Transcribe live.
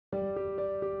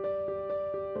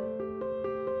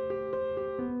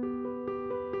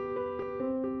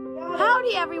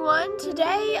Howdy everyone!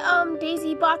 Today,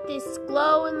 Daisy bought this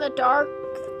glow-in-the-dark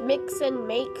mix and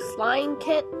make slime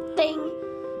kit thing.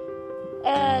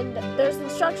 And there's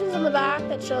instructions on the back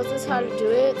that shows us how to do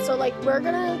it. So we're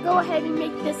gonna go ahead and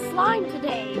make this slime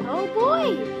today. Oh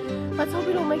boy! Let's hope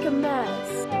we don't make a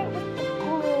mess. With the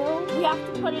glue. We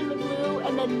have to put in the glue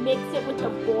and then mix it with the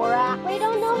borax. We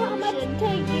don't know how much to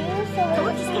use, so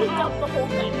we're just gonna dump the whole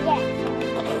thing. Yeah.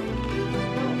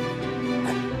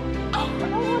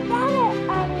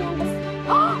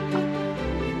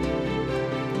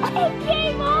 It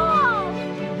came off!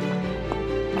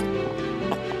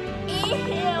 Ew!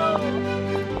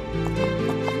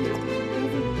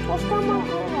 What's the more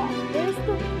glue? This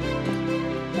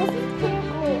is clear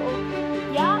glue.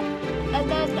 Yep. And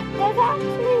then there's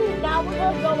actually, now we're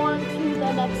gonna go on to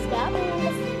the next step.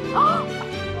 Oh!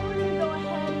 We're gonna go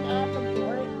ahead and add the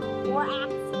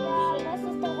borax. Yeah, this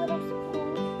is the little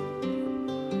spoon.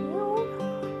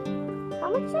 How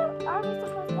much are we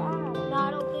supposed to add? No,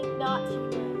 I don't think not too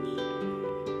much.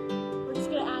 We're just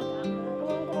gonna add that much. And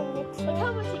I'm gonna mix it. Look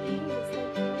how much it used.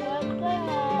 What the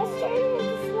heck? It's turning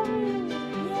into slime.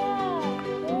 Yeah.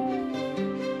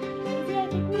 See, I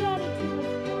think we added too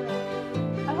much borax.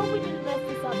 I hope we didn't mess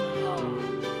this up.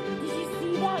 Did you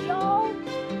see that, y'all?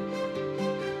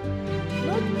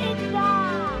 Look at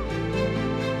that.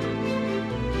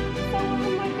 So when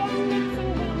we're done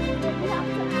mixing these, we have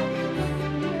to add this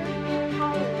weird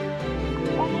powder.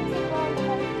 That makes it go on the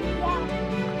whole. Yeah.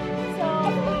 So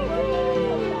we're gonna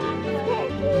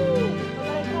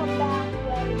come back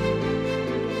when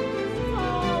so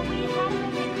we had to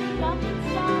get cleaned up and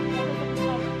stuff. There was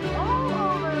like all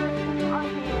over our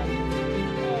hands.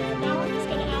 And now we're just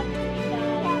gonna add the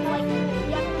dye. Like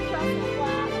you have to press it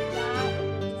flat like that and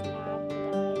then just add the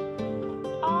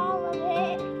dye. All of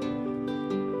it.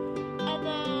 And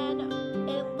then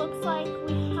it looks like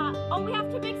we have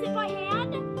to mix it by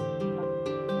hand?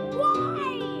 Why?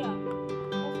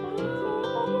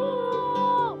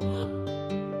 Oh!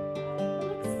 It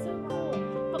looks so cool.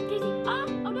 But Daisy,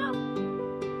 oh no!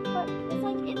 But it's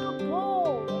like in a bowl.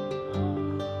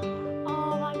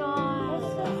 Oh my god.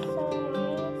 This is so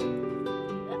nice.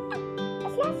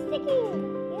 It's not sticking.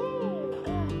 Yay.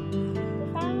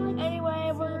 Anyway,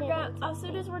 as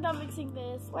soon as we're done mixing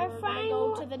this, we're gonna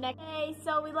go to the next. Okay,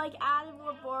 so we added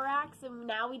more borax and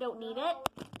now we don't need it.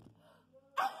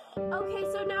 Okay,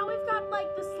 so now we've got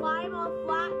the slime all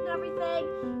flat and everything.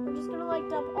 We're just gonna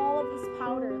dump all of this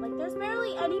powder. There's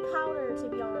barely any powder, to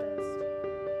be honest.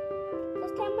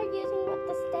 This time we're using with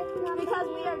the stick, not Because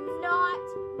we are not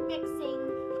mixing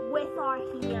with our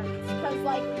hands. Because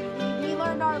we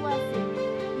learned our lesson.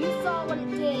 You saw what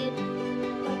it did.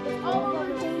 It's all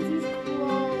over Daisy's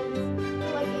clothes.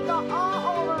 It got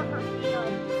all over her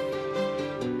hands.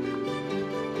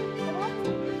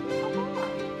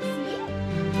 See?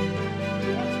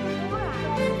 The extra borax.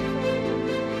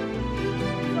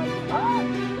 Oh!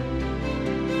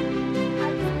 I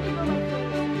just need to go like this.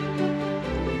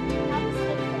 Not the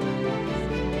stick.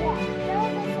 Yeah, no,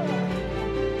 this one.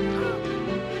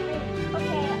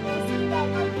 Okay, let's see that.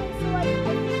 Okay, so I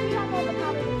think we have all the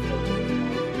powder that's good.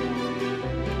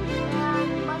 And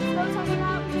let's go test it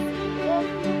out to see if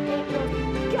it works.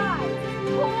 Guys,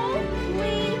 holy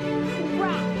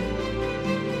crap!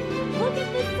 Look at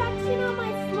this section on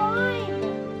my slime!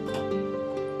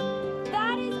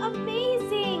 That is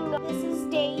amazing! This is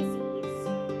Daisy's.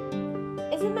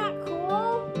 Isn't that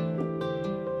cool?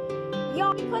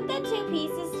 Y'all, we put the two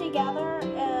pieces together